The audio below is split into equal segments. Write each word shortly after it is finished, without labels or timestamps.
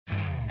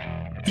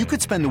You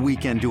could spend the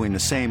weekend doing the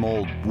same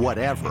old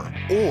whatever,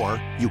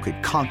 or you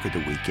could conquer the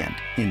weekend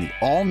in the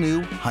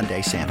all-new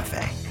Hyundai Santa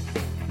Fe.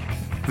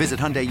 Visit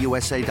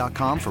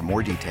HyundaiUSA.com for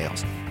more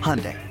details.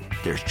 Hyundai,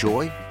 there's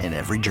joy in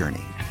every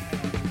journey.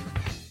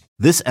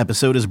 This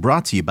episode is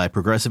brought to you by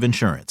Progressive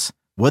Insurance.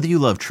 Whether you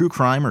love true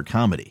crime or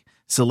comedy,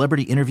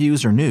 celebrity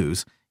interviews or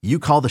news, you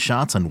call the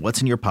shots on what's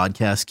in your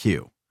podcast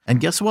queue. And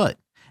guess what?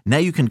 Now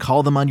you can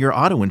call them on your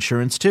auto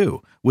insurance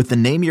too with the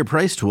Name Your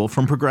Price tool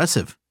from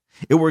Progressive.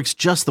 It works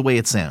just the way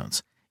it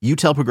sounds. You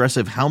tell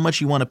Progressive how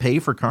much you want to pay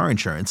for car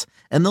insurance,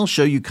 and they'll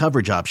show you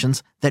coverage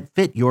options that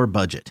fit your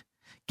budget.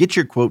 Get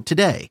your quote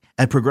today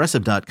at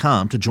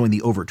Progressive.com to join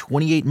the over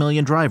 28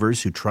 million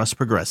drivers who trust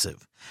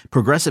Progressive.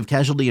 Progressive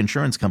Casualty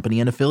Insurance Company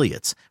and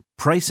Affiliates.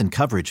 Price and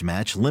coverage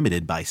match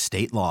limited by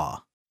state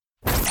law.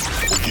 When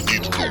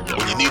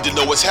you need to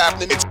know what's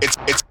happening,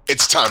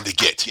 it's time to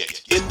get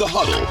in the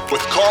huddle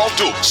with Carl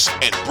Dukes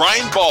and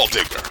Brian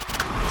Baldinger.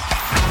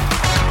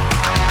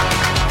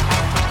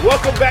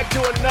 Welcome back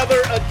to another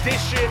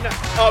edition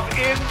of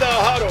In the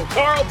Huddle.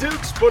 Carl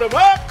Dukes, put him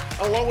up,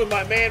 along with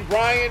my man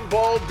Brian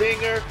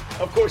Baldinger.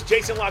 Of course,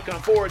 Jason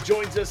Lock-on-4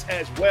 joins us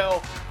as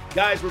well.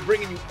 Guys, we're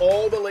bringing you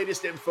all the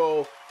latest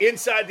info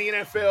inside the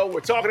NFL.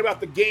 We're talking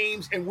about the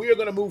games, and we are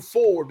going to move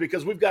forward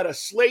because we've got a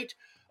slate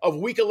of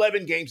Week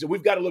 11 games that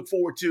we've got to look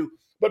forward to.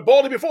 But,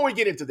 Baldy, before we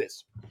get into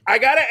this, I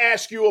got to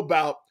ask you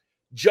about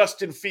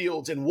Justin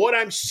Fields and what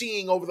I'm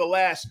seeing over the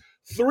last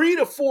 3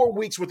 to 4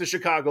 weeks with the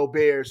Chicago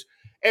Bears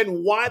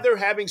and why they're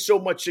having so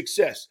much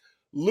success.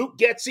 Luke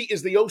Getsy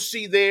is the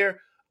OC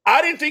there.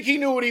 I didn't think he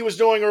knew what he was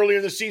doing earlier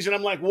in the season.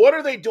 I'm like, what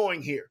are they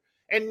doing here?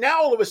 And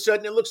now all of a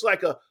sudden it looks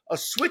like a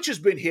switch has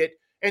been hit,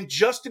 and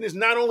Justin is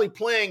not only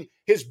playing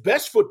his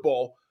best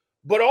football,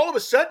 but all of a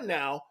sudden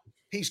now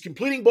he's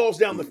completing balls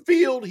down the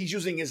field. He's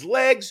using his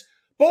legs.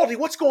 Baldy,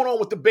 what's going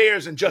on with the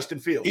Bears and Justin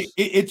Fields?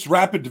 It's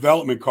rapid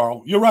development,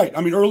 Carl. You're right.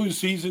 I mean, early in the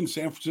season,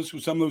 San Francisco,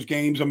 some of those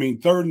games, I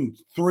mean, 3rd and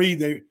 3,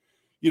 they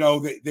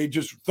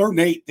just 3rd and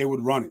 8, they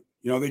would run it.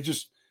 They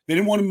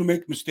didn't want him to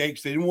make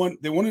mistakes. They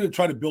wanted to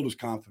try to build his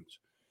confidence.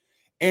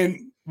 And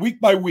week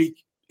by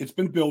week, it's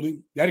been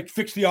building. They had to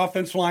fix the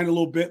offense line a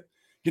little bit,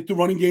 get the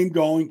running game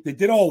going. They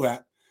did all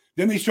that.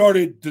 Then they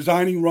started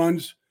designing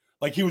runs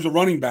like he was a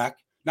running back,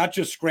 not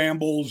just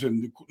scrambles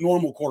and the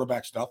normal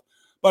quarterback stuff,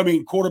 but I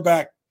mean,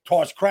 quarterback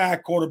toss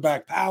crack,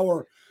 quarterback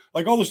power,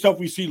 like all the stuff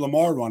we see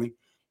Lamar running.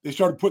 They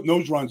started putting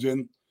those runs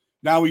in.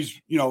 Now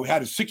he's,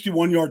 had a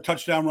 61-yard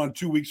touchdown run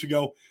 2 weeks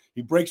ago.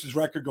 He breaks his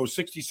record, goes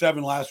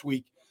 67 last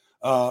week,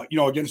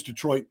 against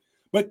Detroit.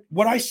 But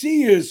what I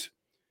see is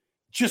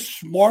just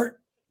smart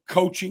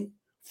coaching,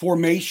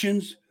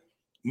 formations,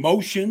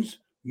 motions,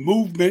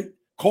 movement.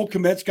 Cole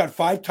Kmet's got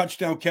 5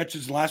 touchdown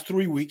catches in the last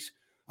 3 weeks.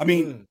 I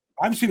mean,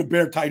 I haven't seen a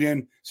Bear tight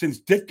end since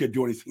Ditka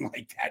do anything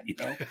like that,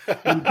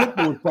 And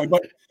Ditka was playing.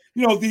 But,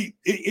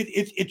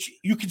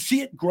 you can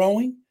see it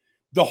growing,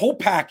 the whole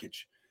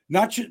package.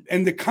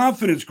 And the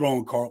confidence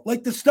growing, Carl,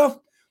 like the stuff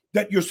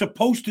that you're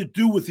supposed to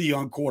do with a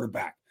young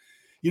quarterback.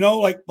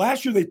 Like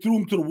last year they threw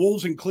him to the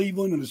Wolves in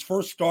Cleveland in his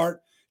first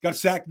start, got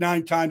sacked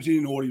 9 times. He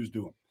didn't know what he was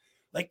doing.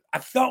 Like I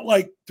felt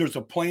like there's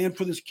a plan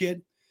for this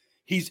kid.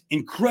 He's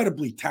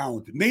incredibly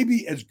talented,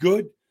 maybe as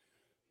good.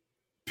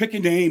 Pick a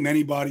name,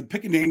 anybody.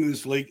 Pick a name in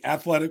this league.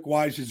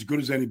 Athletic-wise, as good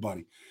as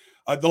anybody.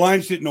 The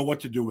Lions didn't know what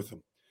to do with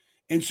him.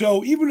 And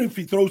so even if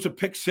he throws a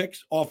pick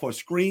 6 off a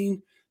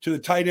screen to the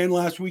tight end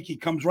last week, he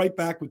comes right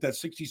back with that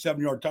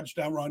 67-yard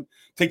touchdown run,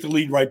 take the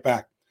lead right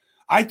back.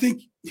 I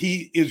think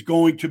he is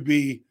going to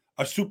be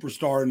a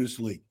superstar in this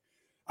league.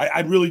 I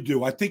really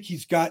do. I think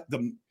he's got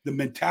the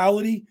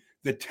mentality,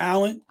 the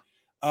talent,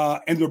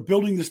 and they're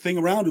building this thing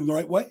around him the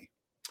right way.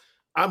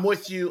 I'm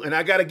with you, and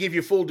I got to give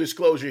you full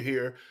disclosure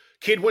here.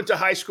 Kid went to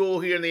high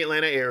school here in the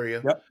Atlanta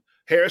area. Yep.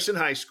 Harrison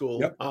High School.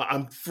 Yep.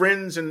 I'm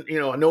friends and,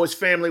 I know his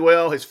family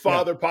well. His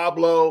father,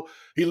 Pablo,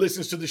 he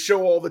listens to the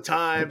show all the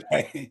time.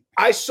 Okay.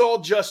 I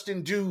saw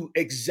Justin do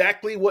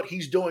exactly what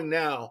he's doing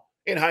now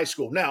in high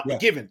school. Now,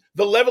 given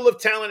the level of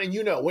talent,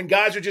 and when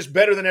guys are just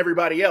better than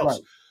everybody else.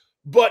 Right.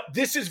 But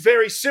this is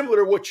very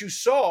similar to what you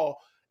saw,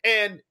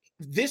 and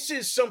this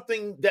is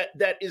something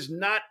that is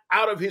not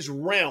out of his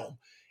realm.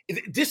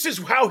 This is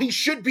how he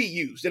should be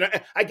used. And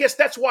I guess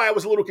that's why I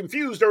was a little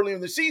confused early in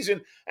the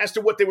season as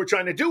to what they were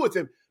trying to do with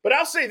him. But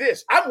I'll say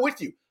this, I'm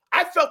with you.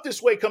 I felt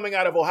this way coming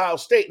out of Ohio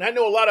State. And I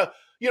know a lot of,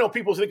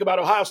 people think about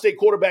Ohio State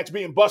quarterbacks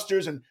being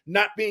busters and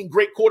not being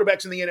great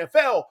quarterbacks in the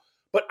NFL.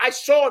 But I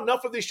saw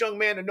enough of this young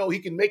man to know he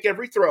can make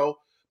every throw,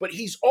 but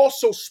he's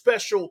also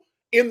special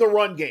in the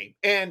run game.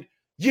 And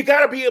you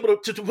got to be able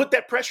to put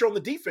that pressure on the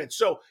defense.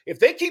 So if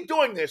they keep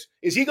doing this,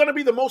 is he going to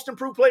be the most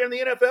improved player in the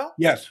NFL?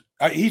 Yes.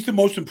 He's the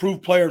most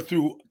improved player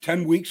through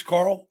 10 weeks,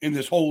 Carl, in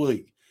this whole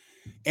league.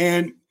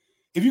 And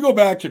if you go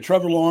back to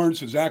Trevor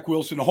Lawrence and Zach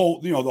Wilson, the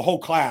whole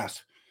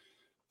class,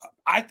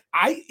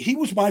 he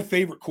was my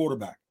favorite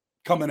quarterback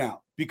coming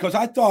out because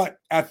I thought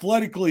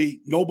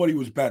athletically nobody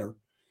was better.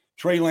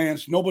 Trey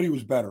Lance, nobody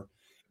was better.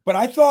 But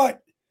I thought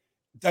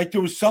like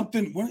there was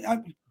something when I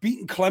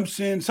beating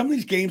Clemson, some of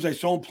these games I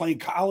saw him playing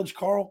college,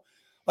 Carl,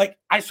 like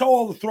I saw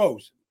all the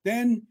throws.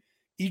 Then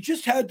he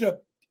just had to.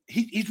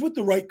 He's with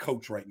the right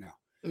coach right now.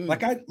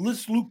 Like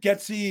Luke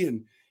Getsy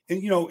and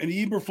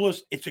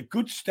Eberflus. It's a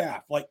good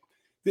staff. Like,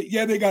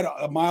 they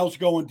got a miles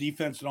go on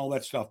defense and all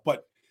that stuff,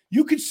 but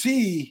you could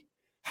see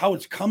how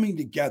it's coming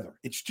together.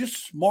 It's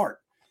just smart,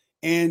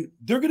 and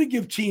they're going to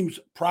give teams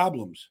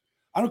problems.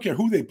 I don't care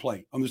who they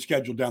play on the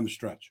schedule down the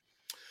stretch.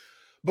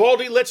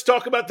 Baldy, let's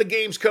talk about the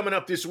games coming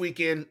up this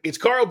weekend. It's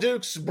Carl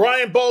Dukes,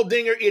 Brian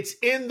Baldinger. It's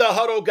In the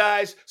Huddle,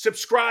 guys.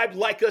 Subscribe,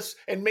 like us,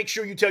 and make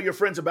sure you tell your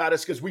friends about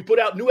us because we put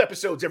out new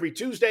episodes every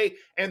Tuesday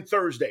and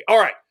Thursday. All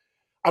right,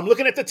 I'm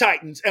looking at the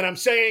Titans, and I'm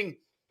saying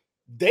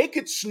they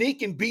could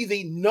sneak and be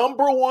the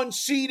number 1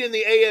 seed in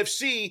the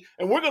AFC,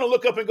 and we're going to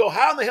look up and go,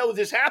 how in the hell did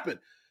this happen?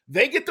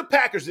 They get the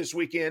Packers this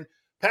weekend.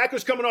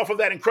 Packers coming off of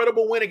that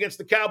incredible win against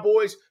the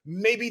Cowboys.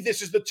 Maybe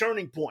this is the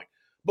turning point.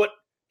 But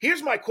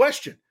here's my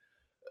question.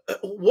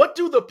 What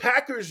do the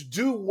Packers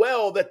do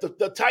well that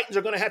the Titans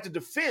are going to have to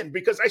defend?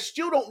 Because I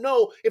still don't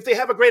know if they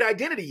have a great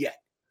identity yet.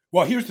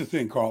 Well, here's the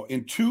thing, Carl.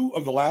 In 2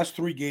 of the last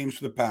 3 games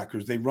for the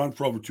Packers, they run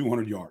for over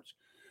 200 yards.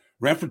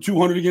 Ran for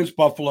 200 against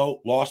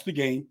Buffalo, lost the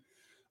game.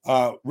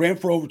 Ran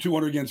for over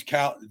 200 against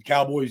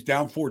Cowboys,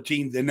 down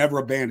 14. They never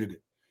abandoned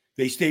it.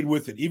 They stayed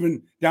with it,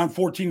 even down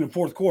 14 in the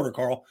fourth quarter,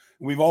 Carl.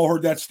 And we've all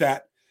heard that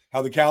stat,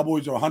 how the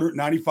Cowboys are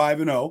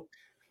 195-0,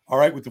 all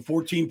right, with the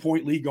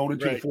 14-point lead going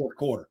into the fourth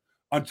quarter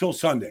until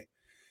Sunday.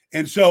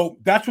 And so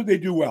that's what they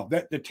do well.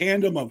 The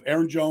tandem of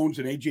Aaron Jones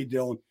and A.J.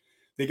 Dillon,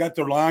 they got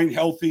their line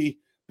healthy.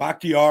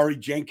 Bakhtiari,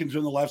 Jenkins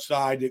on the left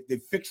side. They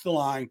fixed the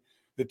line.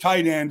 The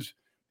tight ends,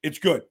 it's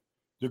good.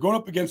 They're going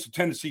up against the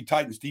Tennessee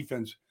Titans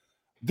defense.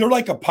 They're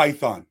like a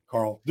python,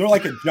 Carl. They're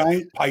like a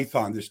giant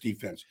python, this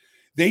defense.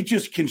 They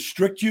just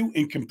constrict you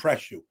and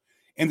compress you.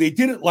 And they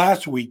did it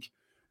last week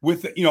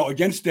with,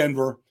 against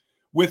Denver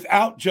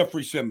without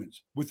Jeffrey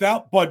Simmons,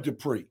 without Bud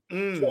Dupree.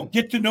 So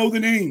get to know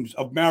the names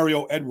of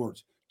Mario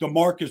Edwards,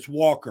 DeMarcus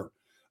Walker,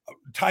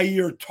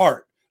 Tyir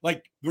Tart,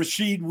 like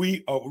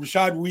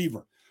Rashad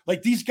Weaver.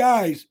 Like these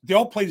guys, they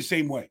all play the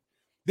same way.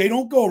 They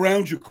don't go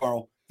around you,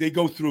 Carl. They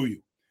go through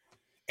you.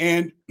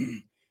 And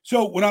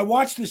so when I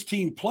watch this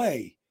team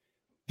play,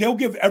 they'll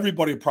give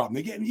everybody a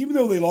problem. Even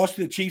though they lost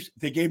to the Chiefs,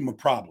 they gave them a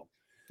problem.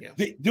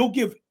 Yeah. They'll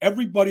give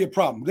everybody a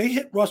problem. They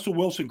hit Russell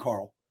Wilson,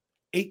 Carl,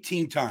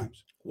 18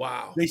 times.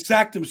 Wow. They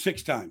sacked him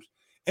 6 times.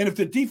 And if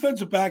the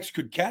defensive backs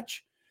could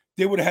catch,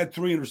 they would have had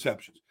 3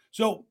 interceptions.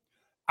 So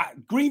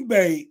Green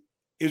Bay,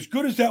 as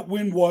good as that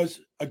win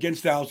was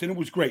against Dallas, and it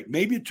was great,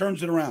 maybe it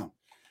turns it around.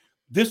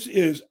 This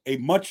is a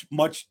much,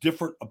 much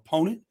different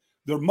opponent.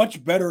 They're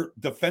much better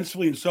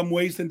defensively in some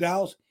ways than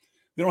Dallas.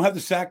 They don't have the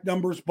sack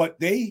numbers, but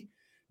they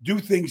do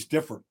things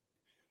different.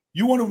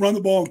 You want to run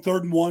the ball on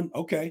 3rd and 1?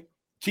 Okay.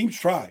 Teams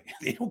try.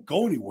 They don't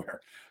go anywhere.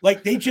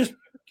 Like they just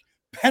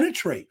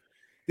penetrate.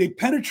 They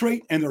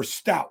penetrate and they're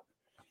stout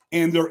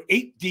and they're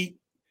 8 deep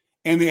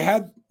and they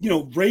have,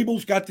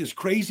 Vrabel's got this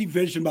crazy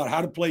vision about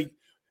how to play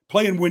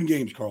and win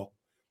games, Carl.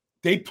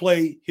 They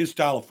play his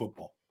style of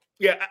football.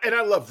 Yeah, and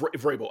I love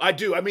Vrabel. I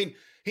do. I mean,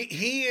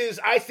 he is,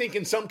 I think,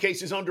 in some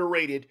cases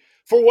underrated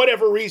for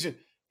whatever reason.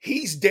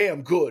 He's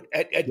damn good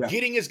at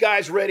getting his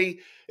guys ready,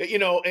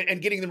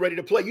 and getting them ready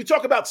to play. You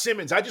talk about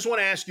Simmons. I just want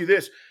to ask you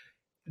this.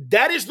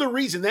 That is the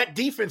reason, that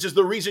defense is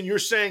the reason you're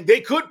saying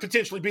they could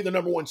potentially be the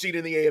number 1 seed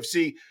in the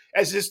AFC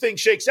as this thing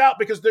shakes out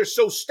because they're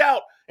so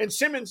stout. And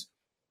Simmons,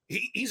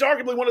 he's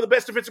arguably one of the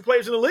best defensive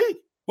players in the league.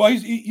 Well,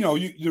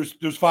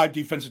 there's 5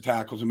 defensive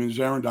tackles. I mean, there's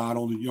Aaron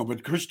Donald,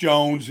 but Chris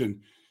Jones and,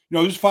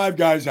 there's 5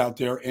 guys out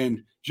there,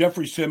 and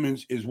Jeffrey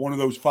Simmons is one of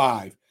those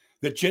 5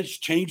 that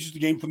just changes the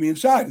game from the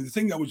inside. And the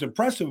thing that was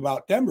impressive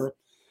about Denver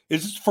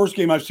is this is the first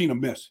game I've seen him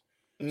miss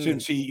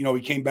since he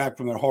came back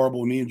from that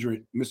horrible knee injury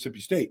at Mississippi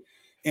State.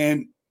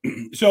 And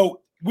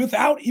so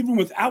without him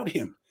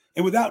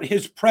and without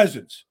his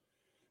presence,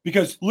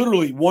 because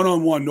literally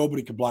one-on-one,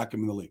 nobody could block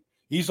him in the league.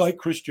 He's like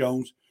Chris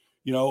Jones,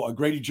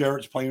 Grady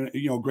Jarrett's playing,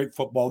 great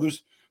football.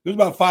 There's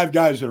about 5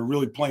 guys that are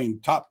really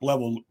playing top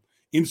level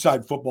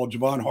inside football.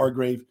 Javon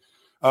Hargrave,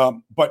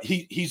 but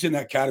he's in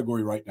that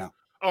category right now.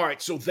 All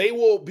right, so they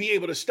will be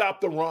able to stop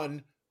the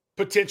run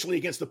potentially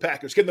against the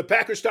Packers. Can the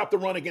Packers stop the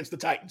run against the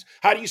Titans?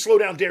 How do you slow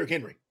down Derrick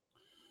Henry?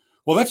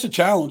 Well, that's a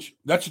challenge.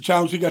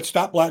 He got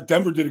stopped.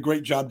 Denver did a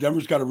great job.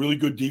 Denver's got a really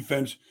good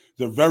defense.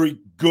 They're very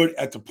good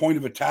at the point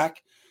of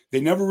attack.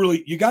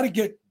 You got to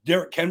get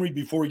Derrick Henry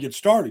before he gets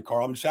started,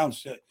 Carl. I mean,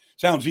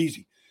 sounds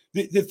easy.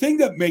 The thing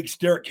that makes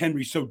Derrick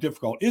Henry so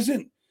difficult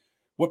isn't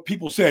what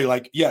people say.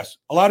 Like, yes,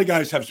 a lot of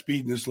guys have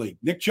speed in this league.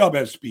 Nick Chubb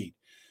has speed,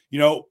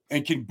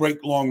 and can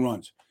break long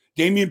runs.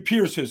 Dameon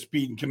Pierce has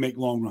speed and can make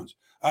long runs.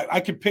 I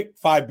can pick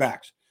 5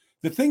 backs.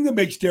 The thing that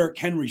makes Derrick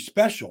Henry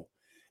special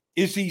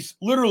is he's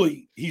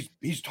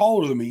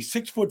taller than me. He's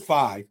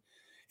 6'5",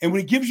 and when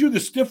he gives you the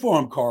stiff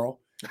arm, Carl,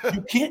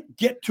 you can't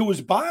get to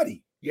his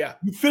body. Yeah,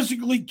 you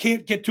physically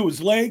can't get to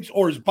his legs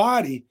or his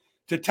body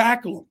to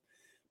tackle him.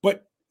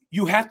 But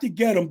you have to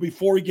get him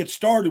before he gets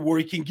started, where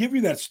he can give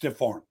you that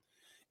stiff arm.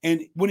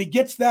 And when he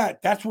gets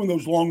that, that's when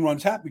those long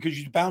runs happen because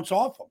you bounce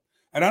off him.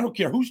 And I don't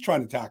care who's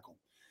trying to tackle him.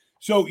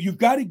 So you've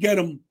got to get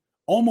him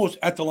almost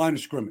at the line of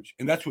scrimmage,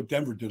 and that's what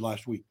Denver did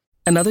last week.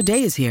 Another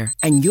day is here,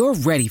 and you're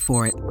ready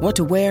for it. What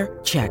to wear?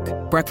 Check.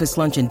 Breakfast,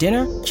 lunch, and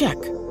dinner?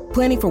 Check.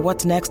 Planning for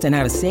what's next and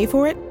how to save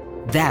for it?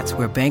 That's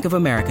where Bank of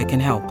America can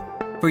help.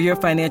 For your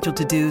financial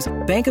to-dos,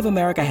 Bank of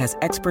America has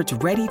experts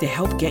ready to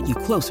help get you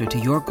closer to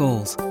your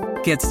goals.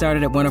 Get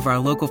started at one of our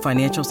local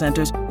financial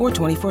centers or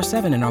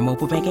 24/7 in our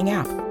mobile banking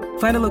app.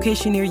 Find a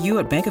location near you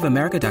at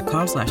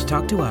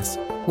bankofamerica.com/talktous.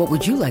 What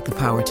would you like the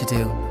power to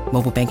do?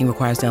 Mobile banking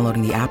requires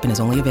downloading the app and is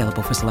only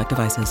available for select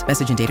devices.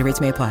 Message and data rates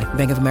may apply.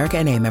 Bank of America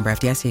N.A., member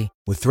FDIC.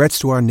 With threats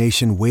to our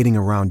nation waiting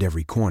around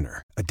every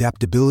corner,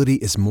 adaptability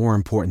is more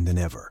important than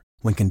ever.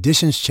 When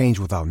conditions change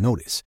without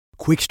notice,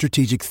 quick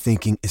strategic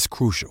thinking is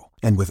crucial.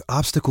 And with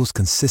obstacles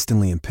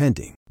consistently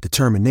impending,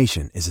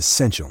 determination is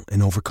essential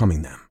in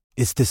overcoming them.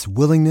 It's this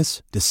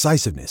willingness,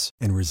 decisiveness,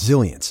 and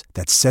resilience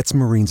that sets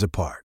Marines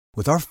apart.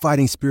 With our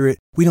fighting spirit,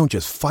 we don't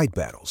just fight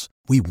battles,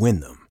 we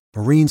win them.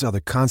 Marines are the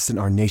constant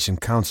our nation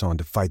counts on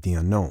to fight the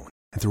unknown.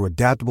 And through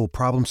adaptable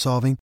problem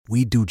solving,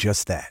 we do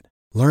just that.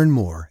 Learn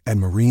more at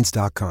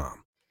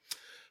marines.com.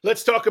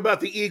 Let's talk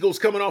about the Eagles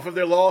coming off of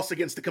their loss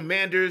against the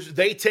Commanders.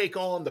 They take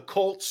on the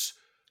Colts.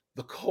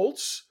 The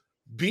Colts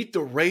beat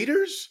the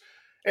Raiders?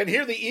 And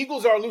here the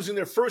Eagles are losing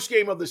their first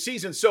game of the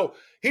season. So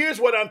here's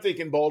what I'm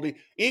thinking, Baldy.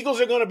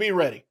 Eagles are going to be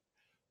ready.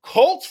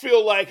 Colts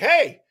feel like,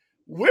 hey,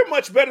 we're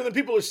much better than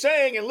people are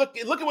saying. And look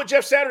at what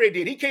Jeff Saturday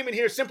did. He came in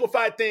here,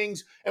 simplified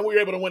things, and we were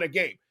able to win a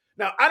game.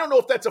 Now, I don't know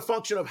if that's a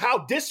function of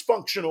how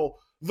dysfunctional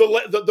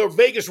the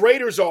Vegas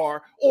Raiders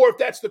are or if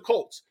that's the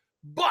Colts.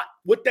 But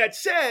with that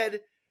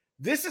said,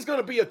 this is going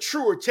to be a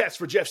truer test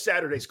for Jeff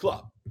Saturday's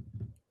club.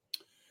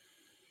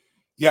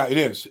 Yeah, it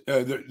is.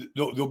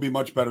 They'll be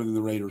much better than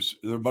the Raiders.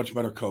 They're much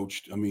better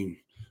coached. I mean,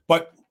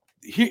 but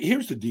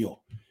here's the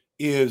deal: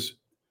 is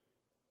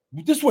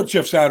this is what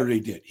Jeff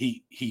Saturday did?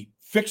 He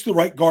fixed the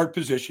right guard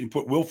position. He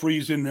put Will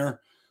Freeze in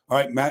there. All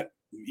right,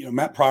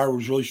 Matt Pryor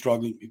was really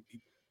struggling.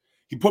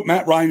 He put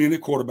Matt Ryan in at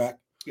quarterback.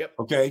 Yep.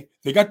 Okay.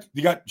 They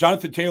got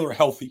Jonathan Taylor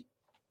healthy.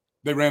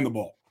 They ran the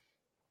ball.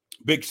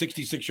 Big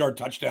 66-yard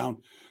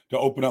touchdown to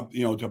open up,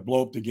 to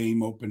blow up the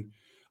game open.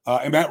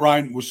 And Matt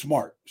Ryan was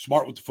smart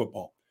with the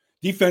football.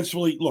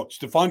 Defensively, look,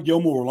 Stephon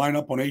Gilmore will line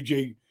up on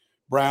A.J.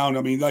 Brown.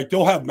 I mean,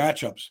 they'll have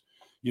matchups,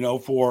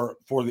 for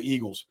the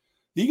Eagles.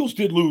 The Eagles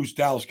did lose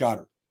Dallas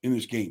Goedert in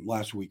this game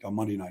last week on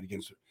Monday night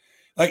against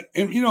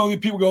them.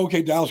 People go,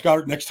 okay, Dallas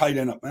Goedert, next tight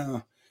end up.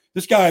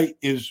 This guy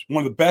is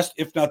one of the best,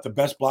 if not the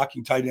best,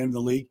 blocking tight end in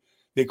the league.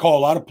 They call a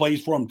lot of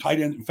plays for him,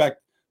 tight end. In fact,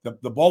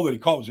 the ball that he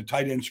caught was a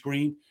tight end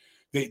screen.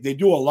 They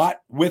do a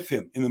lot with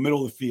him in the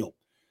middle of the field.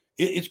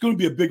 It's going to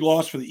be a big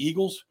loss for the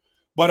Eagles,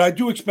 but I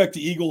do expect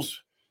the Eagles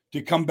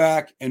to come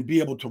back and be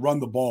able to run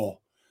the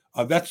ball.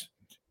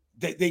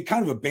 They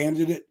kind of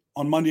abandoned it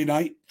on Monday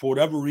night for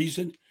whatever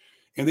reason,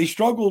 and they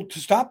struggled to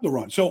stop the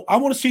run. So I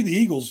want to see the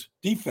Eagles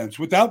defense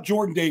without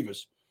Jordan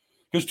Davis,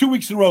 because 2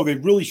 weeks in a row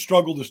they've really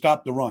struggled to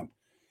stop the run.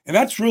 And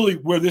that's really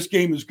where this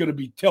game is going to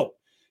be tilt.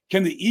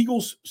 Can the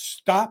Eagles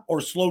stop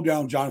or slow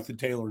down Jonathan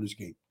Taylor in this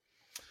game?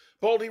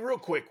 Baldy, real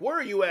quick, where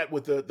are you at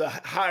with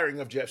the hiring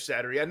of Jeff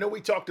Saturday? I know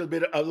we talked a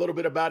little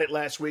bit about it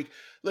last week.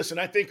 Listen,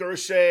 I think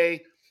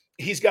Irsay,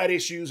 he's got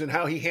issues in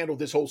how he handled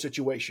this whole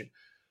situation.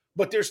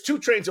 But there's two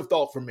trains of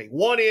thought for me.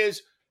 One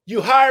is you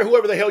hire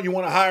whoever the hell you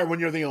want to hire when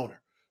you're the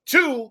owner.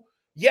 Two,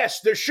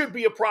 yes, there should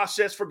be a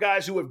process for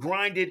guys who have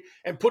grinded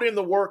and put in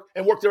the work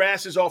and worked their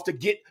asses off to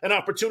get an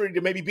opportunity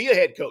to maybe be a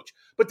head coach.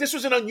 But this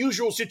was an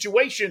unusual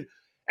situation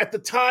at the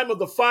time of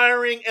the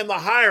firing and the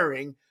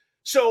hiring.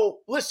 So,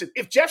 listen,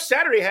 if Jeff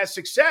Saturday has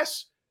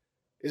success,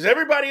 is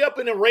everybody up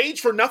in a rage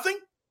for nothing?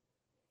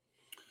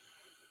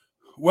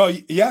 Well,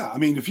 yeah. I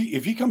mean, if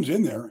he comes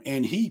in there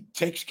and he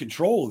takes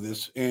control of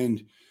this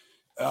and,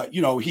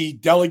 he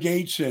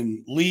delegates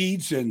and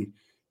leads and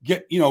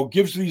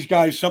gives these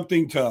guys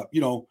something to,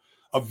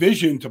 a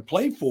vision to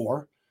play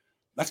for,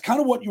 that's kind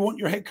of what you want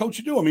your head coach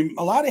to do. I mean,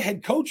 a lot of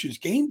head coaches,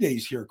 game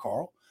days here,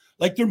 Carl,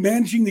 like they're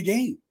managing the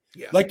game.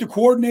 Yeah. Like the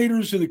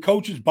coordinators and the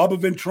coaches, Bubba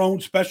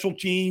Ventrone, special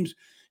teams,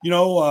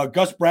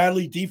 Gus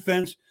Bradley,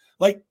 defense,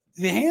 like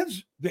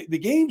the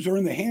games are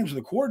in the hands of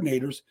the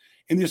coordinators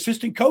and the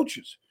assistant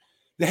coaches.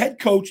 The head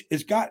coach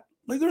has got,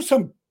 there's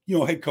some,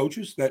 head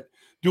coaches that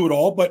do it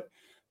all, but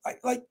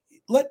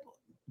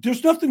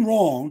there's nothing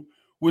wrong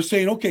with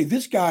saying, okay,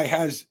 this guy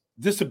has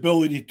this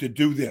ability to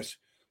do this.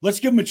 Let's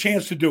give him a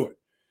chance to do it.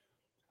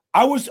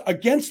 I was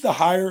against the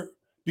hire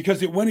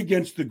because it went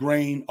against the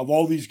grain of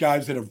all these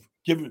guys that have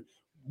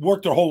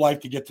worked their whole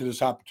life to get to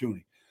this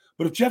opportunity.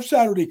 But if Jeff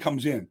Saturday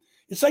comes in,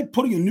 it's like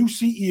putting a new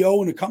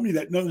CEO in a company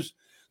that knows,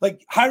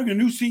 like hiring a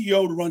new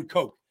CEO to run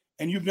Coke,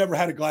 and you've never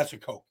had a glass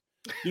of Coke.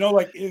 You're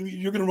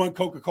going to run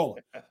Coca-Cola.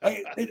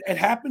 It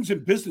happens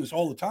in business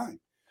all the time.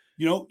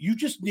 You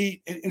just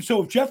need, and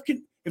so if Jeff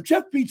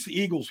beats the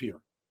Eagles here,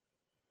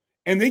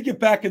 and they get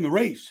back in the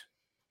race,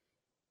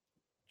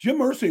 Jim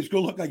Irsay is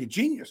going to look like a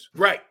genius.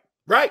 Right.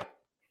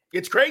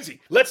 It's crazy.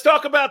 Let's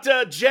talk about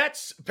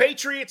Jets,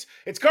 Patriots.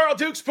 It's Carl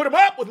Dukes. Put him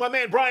up with my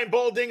man Brian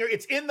Baldinger.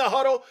 It's In the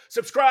Huddle.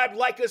 Subscribe,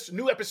 like us.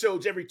 New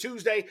episodes every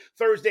Tuesday,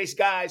 Thursdays.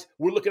 Guys,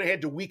 we're looking ahead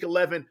to Week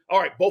 11. All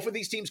right, both of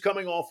these teams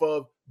coming off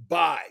of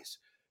buys.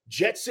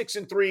 Jets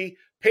 6-3,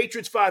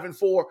 Patriots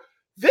 5-4.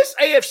 This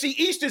AFC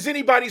East is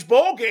anybody's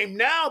ball game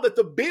now that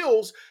the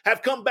Bills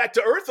have come back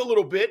to earth a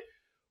little bit.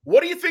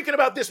 What are you thinking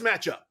about this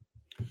matchup?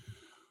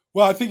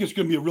 Well, I think it's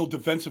going to be a real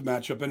defensive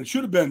matchup, and it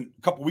should have been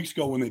a couple weeks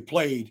ago when they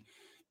played,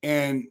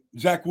 and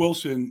Zach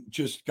Wilson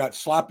just got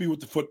sloppy with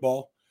the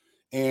football,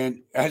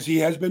 and as he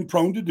has been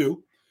prone to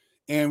do.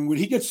 And when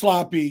he gets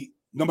sloppy,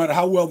 no matter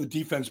how well the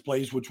defense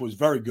plays, which was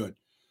very good,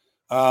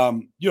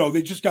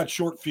 they just got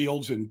short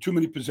fields and too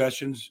many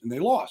possessions, and they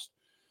lost.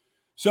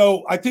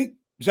 So I think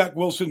Zach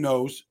Wilson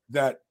knows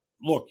that,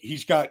 look,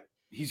 he's got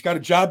a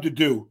job to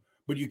do,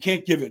 but you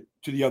can't give it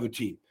to the other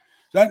team.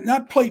 He's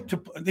not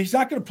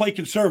going to play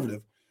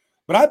conservative,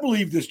 but I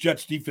believe this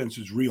Jets defense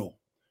is real,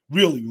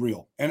 really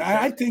real. And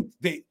I think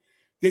they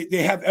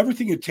have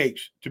everything it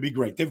takes to be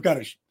great. They've got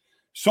a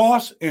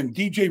Sauce and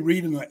DJ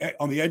Reed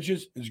on the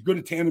edges, as good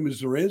a tandem as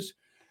there is.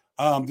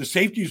 The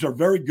safeties are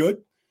very good.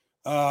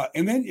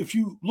 And then if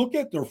you look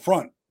at their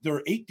front,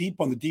 they're 8 deep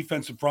on the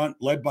defensive front,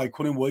 led by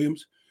Quinnen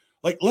Williams.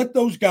 Like, let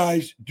those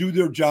guys do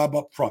their job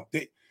up front.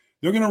 They're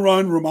going to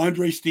run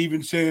Ramondre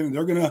Stevenson, and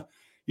they're going to,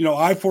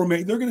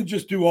 I-formate. They're going to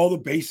just do all the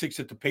basics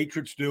that the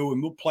Patriots do,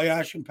 and we'll play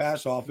action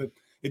pass off it.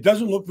 It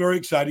doesn't look very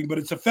exciting, but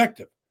it's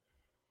effective.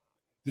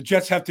 The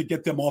Jets have to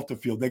get them off the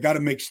field. They got to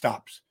make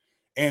stops.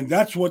 And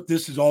that's what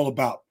this is all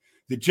about.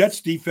 The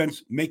Jets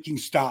defense making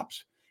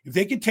stops. If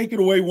they can take it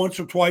away once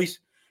or twice,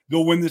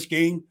 they'll win this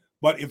game.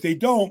 But if they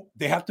don't,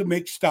 they have to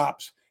make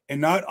stops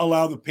and not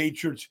allow the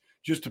Patriots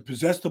just to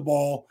possess the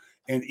ball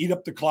and eat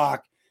up the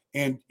clock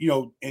and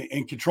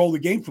control the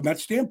game from that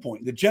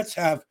standpoint. The Jets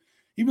have,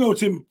 even though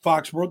it's in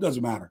Foxborough, it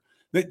doesn't matter.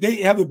 They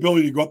have the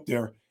ability to go up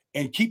there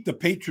and keep the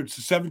Patriots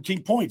to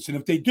 17 points. And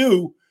if they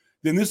do,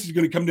 then this is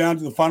going to come down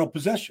to the final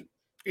possession.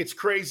 It's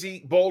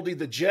crazy, Baldy.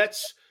 The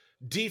Jets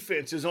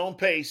defense is on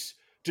pace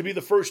to be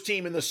the first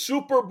team in the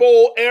Super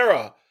Bowl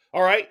era,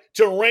 all right,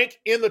 to rank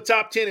in the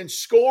top 10 in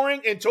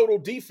scoring and total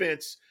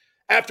defense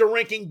after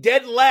ranking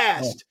dead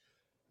last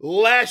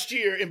last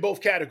year in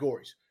both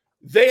categories.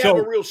 They have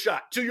a real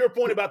shot. To your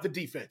point about the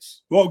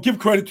defense. Well, give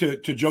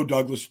credit to Joe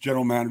Douglas,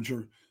 general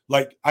manager.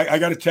 Like, I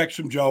got a text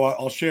from Joe.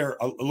 I'll share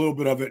a little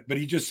bit of it. But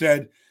he just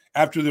said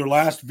after their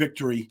last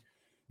victory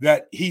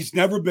that he's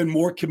never been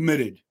more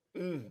committed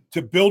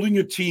to building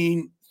a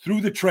team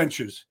through the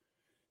trenches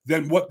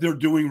than what they're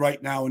doing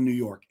right now in New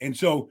York. And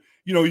so,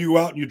 you go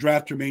out and you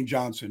draft Jermaine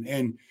Johnson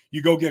and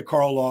you go get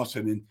Carl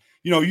Lawson and,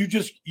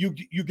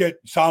 you get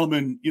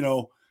Solomon,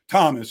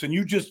 Thomas, and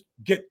you just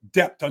get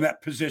depth on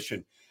that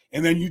position.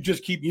 And then you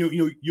just keep,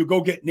 you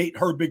go get Nate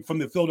Herbig from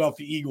the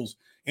Philadelphia Eagles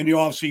in the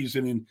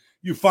offseason, and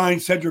you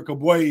find Cedric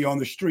Ogbuehi on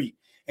the street,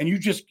 and you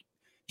just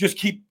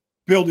keep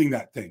building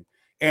that thing.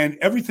 And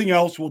everything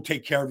else will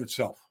take care of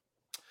itself.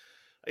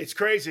 It's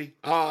crazy.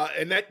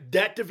 And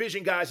that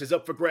division, guys, is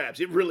up for grabs.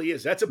 It really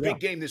is. That's a big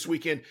game this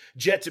weekend,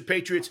 Jets and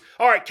Patriots.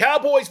 All right,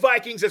 Cowboys,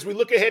 Vikings, as we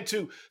look ahead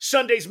to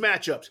Sunday's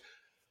matchups.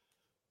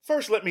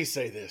 First, let me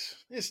say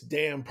this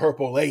damn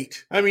Purple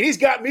 8. I mean, he's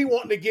got me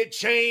wanting to get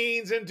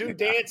chains and do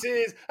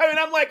dances. I mean,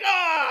 I'm like,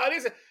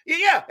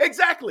 yeah,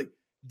 exactly.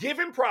 Give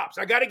him props.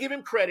 I got to give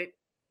him credit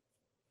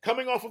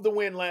coming off of the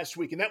win last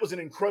week, and that was an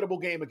incredible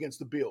game against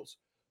the Bills.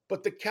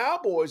 But the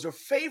Cowboys are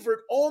favored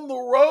on the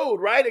road,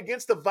 right,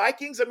 against the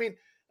Vikings. I mean,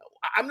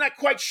 I'm not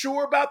quite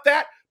sure about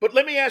that, but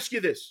let me ask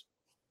you this.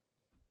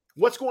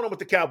 What's going on with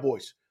the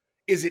Cowboys?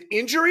 Is it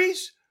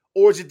injuries?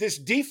 Or is it this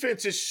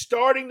defense is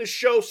starting to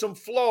show some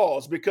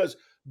flaws? Because,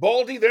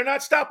 Baldy, they're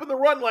not stopping the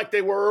run like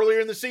they were earlier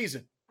in the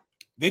season.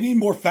 They need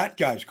more fat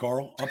guys,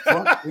 Carl, up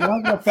front. They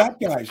don't have enough fat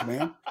guys,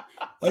 man.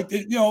 Like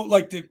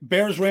the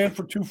Bears ran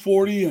for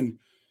 240, and,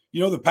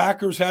 the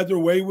Packers had their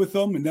way with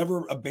them and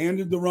never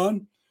abandoned the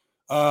run.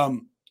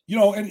 And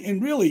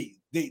really,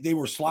 they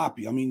were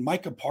sloppy. I mean,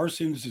 Micah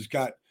Parsons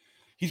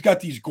he's got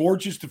these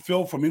gorges to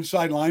fill from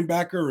inside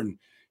linebacker, and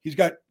he's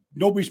got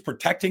nobody's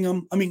protecting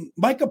him. I mean,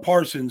 Micah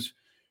Parsons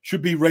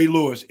should be Ray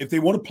Lewis if they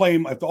want to play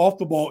him at the off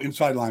the ball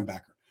inside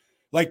linebacker.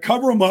 Like,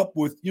 cover him up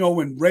with,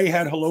 when Ray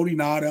had Haloti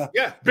Ngata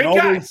big and all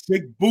guys. those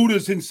big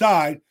Buddhas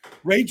inside.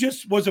 Ray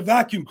just was a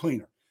vacuum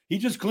cleaner. He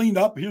just cleaned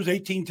up. Here's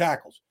 18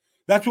 tackles.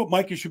 That's what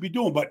Micah should be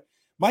doing. But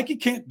Micah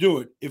can't do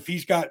it if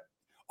he's got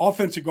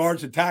offensive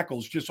guards and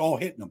tackles just all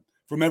hitting him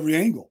from every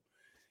angle.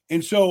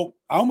 And so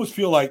I almost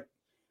feel like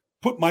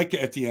put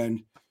Micah at the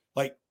end,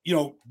 like,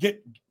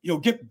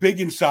 get big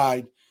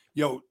inside,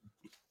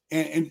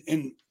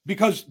 and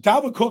because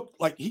Dalvin Cook,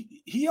 like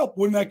he helped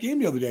win that game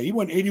the other day. He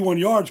went 81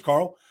 yards,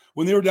 Carl,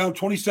 when they were down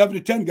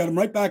 27-10, got him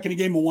right back in a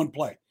game of one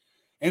play.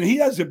 And he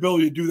has the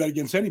ability to do that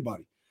against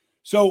anybody.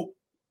 So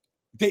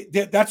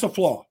that's a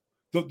flaw.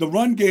 The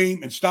run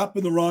game and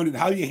stopping the run and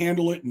how you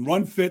handle it and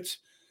run fits.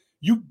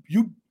 If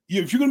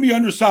you're going to be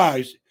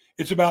undersized,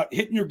 it's about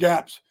hitting your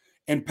gaps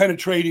and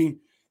penetrating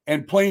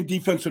and playing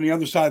defense on the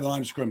other side of the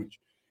line of scrimmage.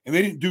 And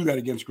they didn't do that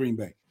against Green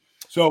Bay.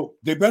 So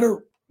they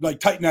better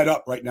tighten that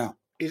up right now.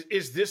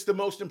 Is this the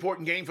most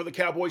important game for the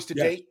Cowboys to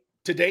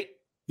date?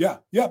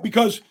 Yeah,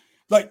 because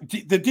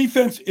the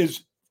defense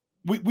is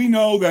we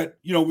know that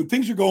when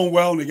things are going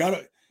well and they got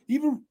to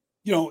even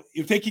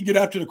if they can get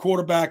after the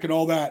quarterback and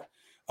all that,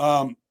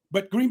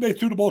 But Green Bay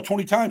threw the ball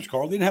 20 times,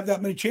 Carl. They didn't have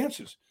that many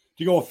chances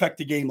to go affect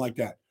the game like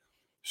that.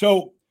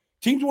 So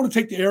teams want to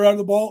take the air out of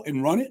the ball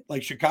and run it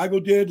like Chicago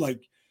did,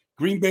 like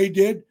Green Bay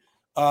did,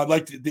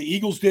 like the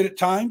Eagles did at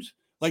times.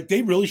 Like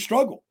they really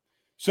struggle.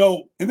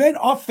 So, and then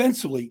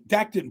offensively,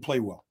 Dak didn't play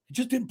well. He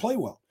just didn't play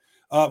well.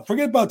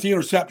 Forget about the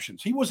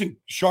interceptions. He wasn't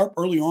sharp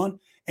early on.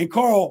 And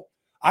Carl,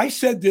 I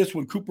said this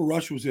when Cooper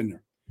Rush was in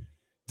there.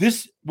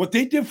 What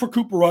they did for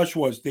Cooper Rush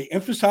was they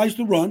emphasized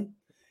the run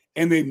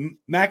and they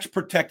max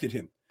protected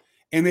him.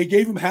 And they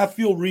gave him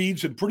half-field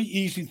reads and pretty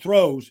easy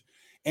throws,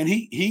 and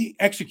he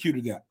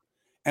executed that.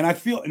 And I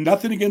feel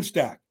nothing against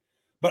Dak,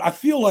 but I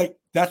feel like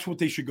that's what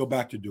they should go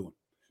back to doing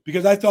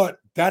because I thought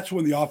that's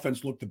when the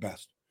offense looked the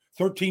best.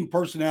 13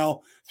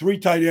 personnel, 3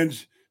 tight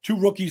ends, 2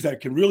 rookies that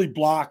can really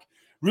block,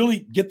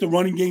 really get the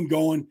running game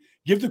going,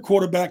 give the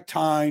quarterback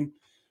time.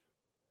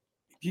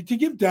 To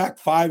give Dak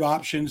 5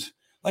 options,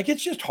 like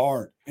it's just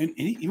hard. And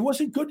he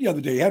wasn't good the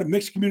other day. He had a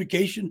mixed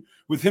communication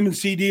with him and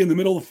CD in the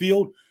middle of the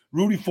field.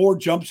 Rudy Ford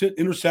jumps it,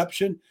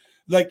 interception.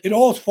 Like it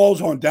all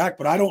falls on Dak,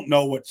 but I don't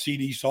know what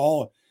CD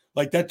saw.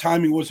 Like that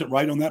timing wasn't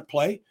right on that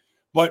play.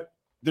 But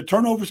the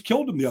turnovers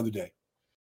killed him the other day.